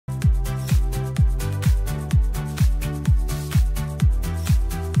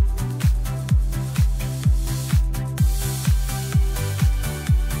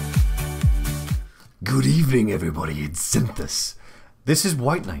evening, everybody. It's Zinthus. This is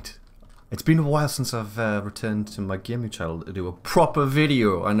White Knight. It's been a while since I've returned to my gaming channel to do a proper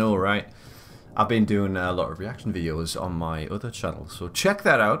video. I know, right? I've been doing a lot of reaction videos on my other channel, so check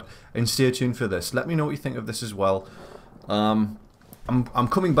that out and stay tuned for this. Let me know what you think of this as well. I'm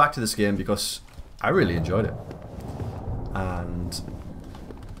coming back to this game because I really enjoyed it, and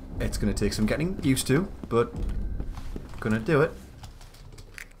it's going to take some getting used to, but I'm gonna do it.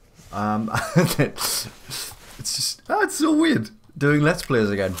 It's just, it's so weird doing Let's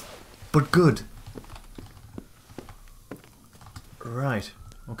Plays again, but good. Right,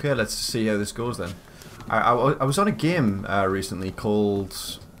 okay, let's see how this goes then. I was on a game recently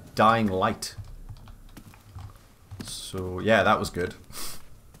called Dying Light, so yeah, that was good.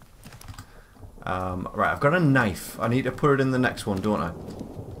 Right, I've got a knife. I need to put it in the next one, don't I?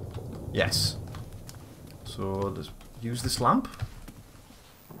 Yes. So let's use this lamp.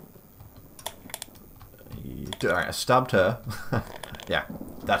 Alright, I stabbed her. Yeah,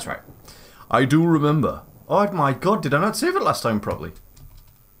 that's right. I do remember. Oh my god, did I not save it last time properly?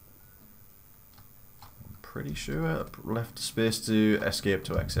 I'm pretty sure I left space to escape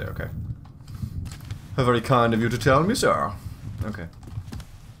to exit, okay. How very kind of you to tell me, sir. Okay.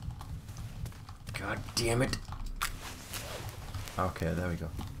 God damn it. Okay, there we go.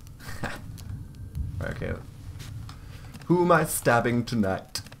 Right, okay. Who am I stabbing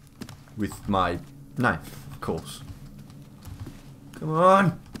tonight? With my knife. Of course. Come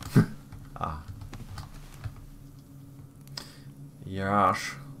on! Ah.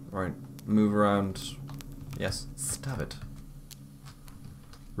 Yash. Right, move around. Yes, stab it.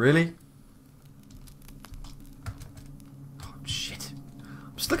 Really? Oh, shit.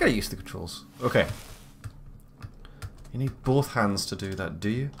 I'm still getting used to the controls. Okay. You need both hands to do that, do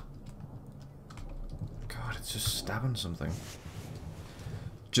you? God, it's just stabbing something.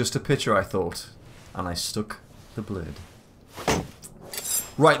 Just a picture, I thought. And I stuck the blade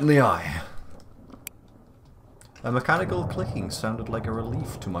right in the eye. A mechanical clicking sounded like a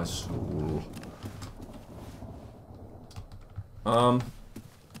relief to my soul.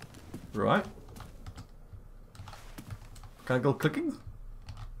 Right. Mechanical clicking?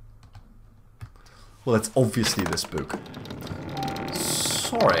 Well, it's obviously this book.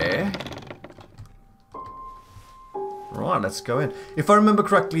 Sorry. Right, let's go in. If I remember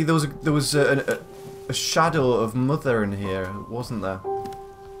correctly, there was a shadow of Mother in here, wasn't there?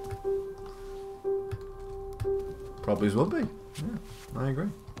 Probably will be. Yeah, I agree.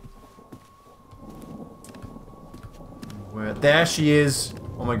 Where? There she is!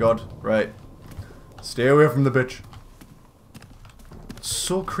 Oh my god, right. Stay away from the bitch. It's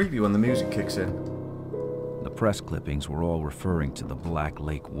so creepy when the music kicks in. The press clippings were all referring to the Black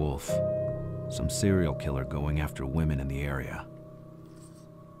Lake Wolf, some serial killer going after women in the area.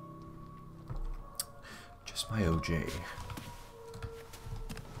 Just my OJ.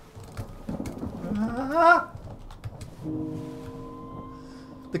 Ah!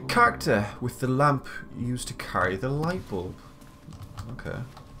 The character with the lamp used to carry the light bulb. Okay.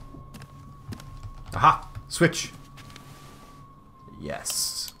 Aha! Switch!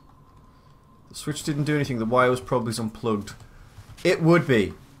 Yes. The switch didn't do anything. The wire was probably unplugged. It would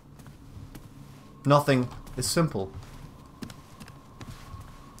be. Nothing. It's simple.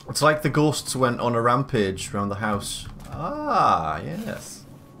 It's like the ghosts went on a rampage around the house. Ah, yes.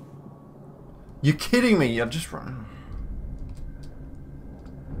 You're kidding me. You're just running.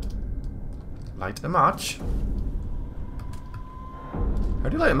 Light a match. How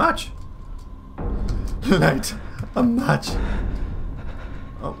do you light a match? Light a match.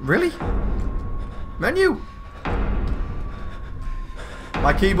 Oh, really? Menu.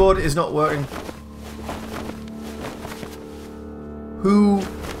 My keyboard is not working. Who?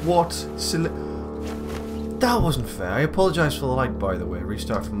 What? That wasn't fair. I apologise for the light, by the way.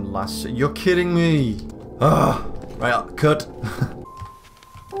 Restart from last. You're kidding me. Ah. Right, cut.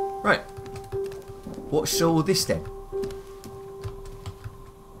 Right. What show this then?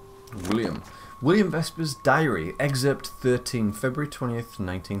 William Vesper's diary, excerpt 13, February 20th,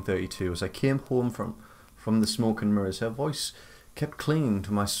 1932. As I came home from the smoke and mirrors, her voice kept clinging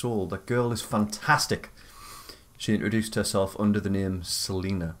to my soul. That girl is fantastic. She introduced herself under the name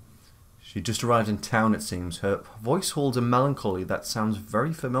Selena. She just arrived in town, it seems. Her voice holds a melancholy that sounds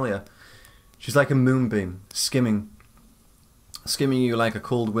very familiar. She's like a moonbeam, skimming you like a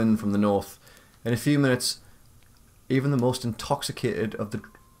cold wind from the north. In a few minutes, even the most intoxicated of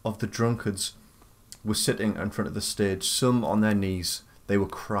the drunkards were sitting in front of the stage, some on their knees. They were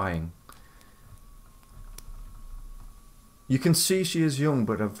crying. You can see she is young,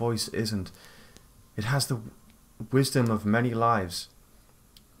 but her voice isn't. It has the wisdom of many lives.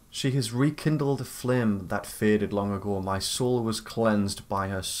 She has rekindled a flame that faded long ago. My soul was cleansed by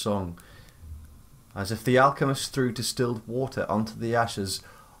her song. As if the alchemist threw distilled water onto the ashes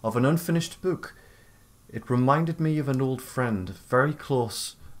of an unfinished book, it reminded me of an old friend, very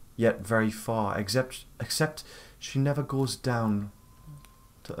close yet very far, except she never goes down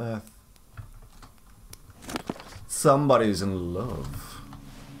to earth. Somebody's in love.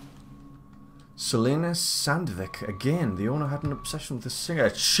 Selena Sandvik, again, the owner had an obsession with the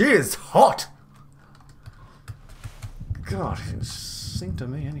singer. She is hot! God, she can sing to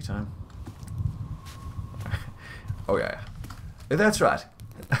me anytime. Oh yeah, that's right.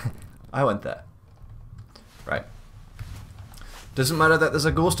 I went there. Right. Doesn't matter that there's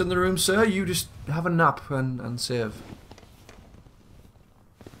a ghost in the room, sir. You just have a nap and save.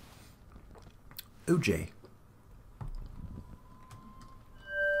 OJ.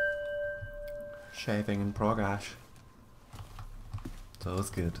 Shaving in progress. It's always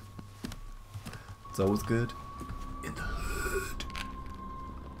good. It's always good. In the hood.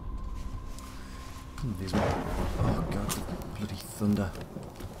 These are... Oh god, bloody thunder.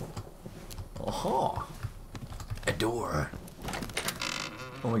 Aha! A door.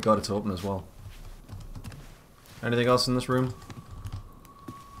 Oh my god, it's open as well. Anything else in this room?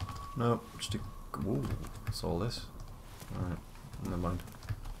 No, just a... Whoa, what's all this? Alright, never mind.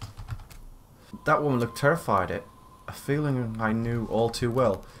 That woman looked terrified. A feeling I knew all too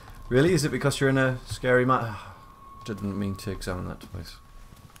well. Really? Is it because you're in a scary Didn't mean to examine that twice.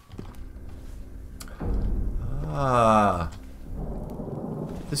 Ah.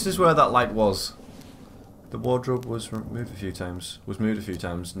 This is where that light was. The wardrobe was moved a few times.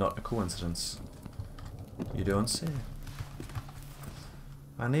 Not a coincidence. You don't say.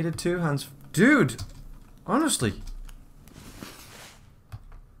 I needed 2 hands. Dude! Honestly.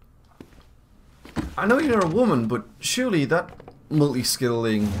 I know you're a woman, but surely that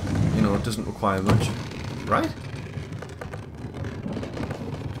multi-skilling, you know, doesn't require much. Right?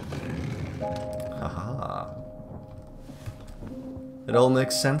 Haha. It all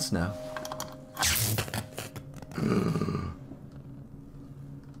makes sense now.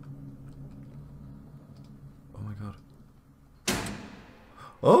 Oh my god.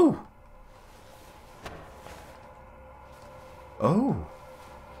 Oh! Oh!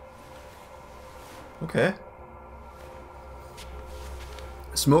 Okay.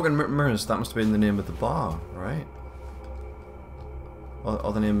 Smoke and Mirrors, that must have been the name of the bar, right?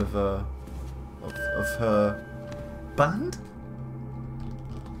 Or the name of her band?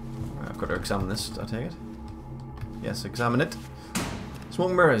 Right, I've got to examine this, I take it. Yes, examine it. Smoke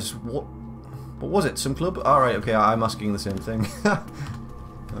and Mirrors, what was it? Some club? Alright, okay, I'm asking the same thing.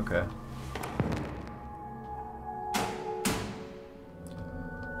 Okay.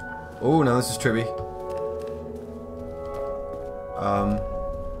 Oh, now this is trippy.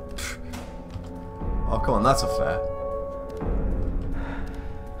 Oh, come on, that's a fair.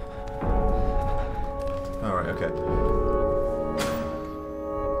 Alright, okay.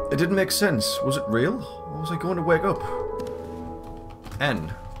 It didn't make sense. Was it real? Or was I going to wake up?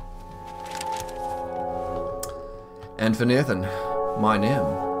 N. N for Nathan. My name.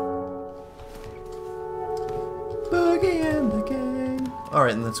 Boogie and the gang.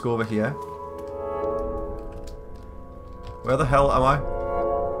 Alright, then let's go over here. Where the hell am I?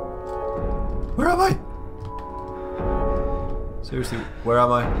 Where am I? Seriously, where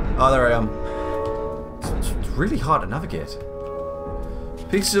am I? Oh, there I am. It's really hard to navigate.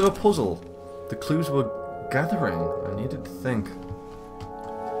 Pieces of a puzzle. The clues were gathering. I needed to think.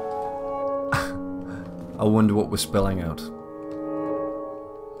 I wonder what we're spelling out.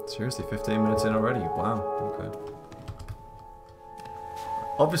 Seriously, 15 minutes in already. Wow, okay.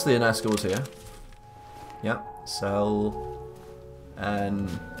 Obviously an S goes here. Yep, cell. And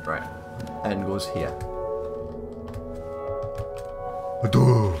right. N goes here.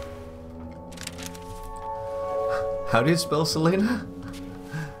 How do you spell Selena?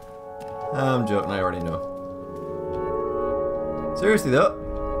 I'm joking, I already know. Seriously though.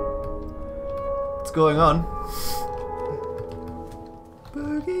 What's going on?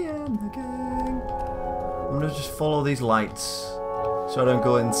 Boogie and the gang. I'm gonna just follow these lights so I don't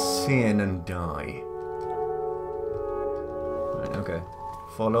go insane and die. Right, okay.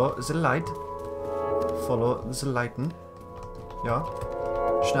 Follow the light. Follow the lighten. Ja.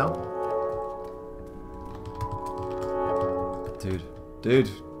 Schnell.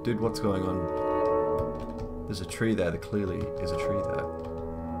 Dude, what's going on? There's a tree there. There clearly is a tree there.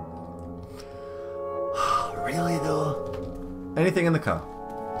 Really though? Anything in the car?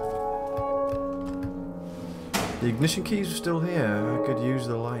 The ignition keys are still here. I could use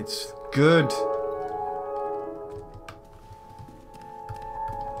the lights. Good.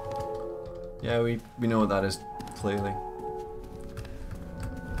 Yeah, we know what that is, clearly.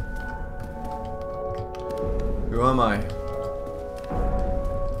 Who am I?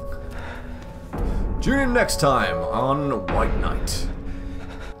 Tune in next time on White Knight.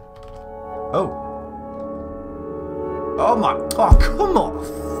 Oh. Oh my... Oh, come on!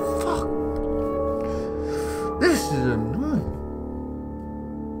 Fuck! This is annoying.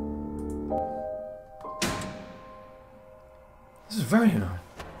 This is very annoying.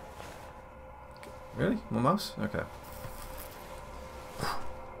 Really? My mouse? Okay.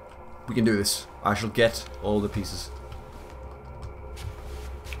 We can do this. I shall get all the pieces.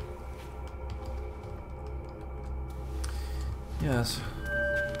 Yes.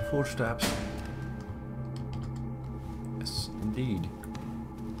 4 steps. Yes, indeed.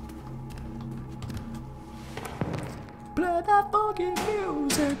 Play that fucking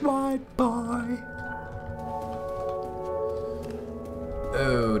music, white boy.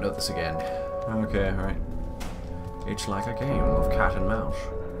 Oh, not this again. Okay, alright. It's like a game of cat and mouse.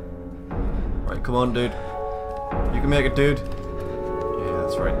 Right, come on, dude. You can make it, dude. Yeah,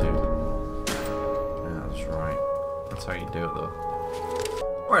 that's right, dude. Yeah, that's right. That's how you do it, though.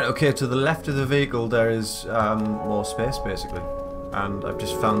 Right, okay, to the left of the vehicle there is more space, basically. And I've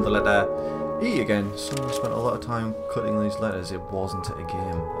just found the letter E again. Someone spent a lot of time cutting these letters. It wasn't a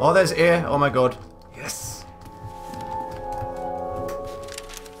game. Oh, there's A. Oh my god. Yes.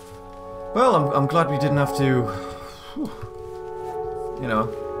 Well, I'm glad we didn't have to, you know,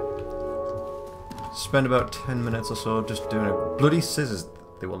 spend about 10 minutes or so just doing it. Bloody scissors.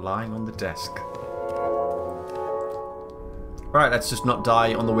 They were lying on the desk. Right, let's just not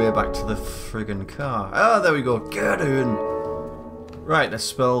die on the way back to the friggin' car. Ah, there we go. Get in. Right, let's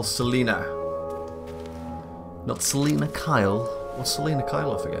spell Selena. Not Selena Kyle. What's Selena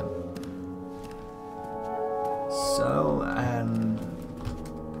Kyle off again?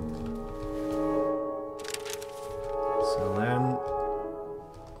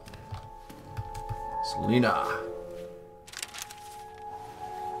 Selena.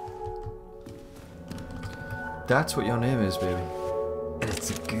 That's what your name is, baby. And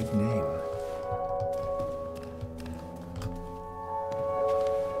it's a good name.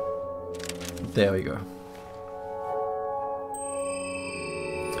 There we go.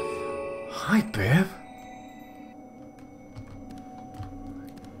 Hi, babe.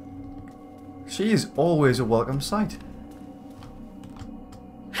 She is always a welcome sight.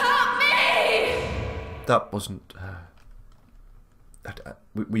 Help me! That wasn't...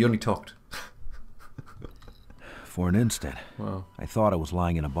 we only talked. For an instant, Wow. I thought I was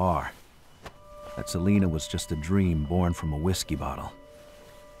lying in a bar. That Selena was just a dream born from a whiskey bottle.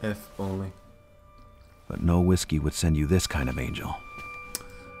 If only. But no whiskey would send you this kind of angel.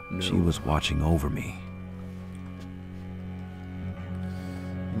 No. She was watching over me.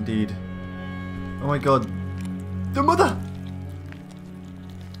 Indeed. Oh my god. The mother!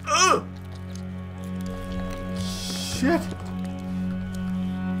 Ugh! Shit!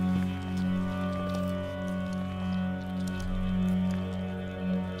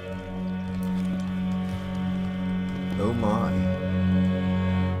 Oh my.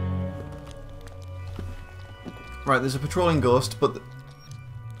 Right, there's a patrolling ghost, but...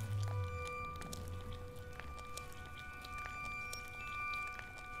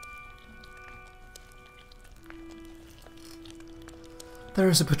 There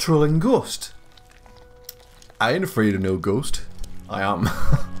is a patrolling ghost. I ain't afraid of no ghost. I am.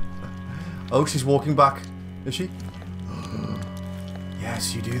 Oh, she's walking back. Is she?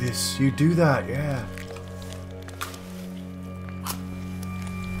 Yes, you do this. You do that, yeah.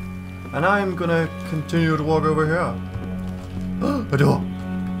 And I'm gonna continue to walk over here. A door.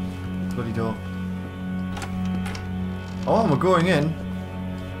 Bloody door. Oh, we're going in.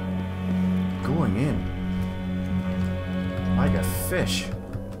 Going in. Like a fish.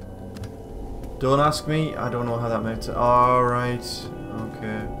 Don't ask me. I don't know how that makes it. Alright.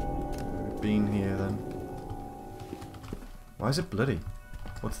 Okay. We've been here then. Why is it bloody?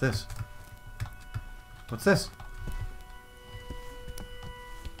 What's this? What's this?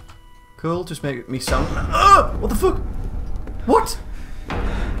 Cool, just make me sound... Ah! What the fuck? What?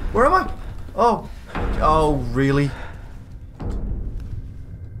 Where am I? Oh. Oh, really?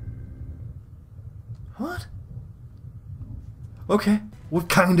 What? Okay, we've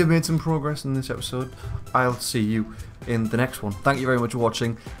kind of made some progress in this episode. I'll see you in the next one. Thank you very much for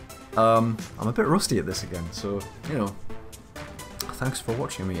watching. I'm a bit rusty at this again, so, you know, thanks for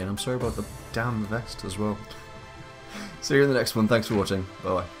watching me, and I'm sorry about the damn vest as well. See you in the next one. Thanks for watching.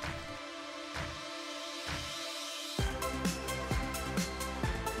 Bye-bye.